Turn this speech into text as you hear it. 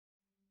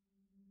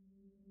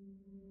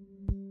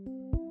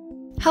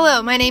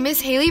Hello, my name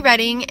is Hayley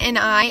Redding, and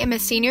I am a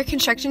senior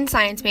construction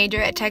science major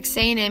at Texas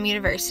A&M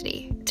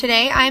University.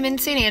 Today, I am in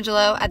San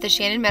Angelo at the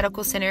Shannon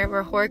Medical Center,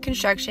 where Horde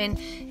Construction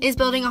is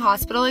building a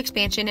hospital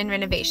expansion and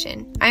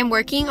renovation. I am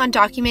working on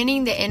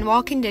documenting the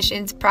in-wall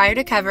conditions prior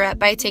to cover-up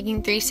by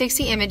taking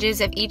 360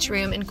 images of each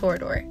room and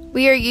corridor.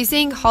 We are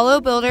using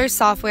HoloBuilder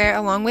software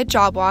along with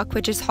JobWalk,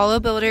 which is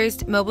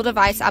HoloBuilder's mobile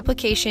device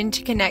application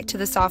to connect to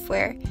the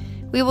software.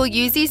 We will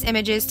use these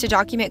images to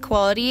document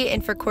quality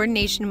and for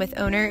coordination with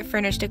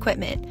owner-furnished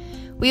equipment.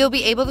 We will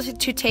be able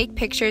to take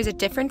pictures at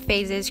different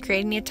phases,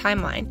 creating a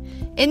timeline.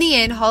 In the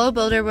end,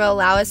 HoloBuilder will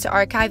allow us to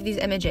archive these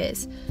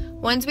images.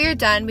 Once we are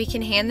done, we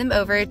can hand them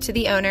over to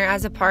the owner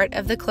as a part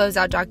of the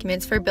closeout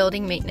documents for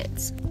building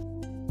maintenance.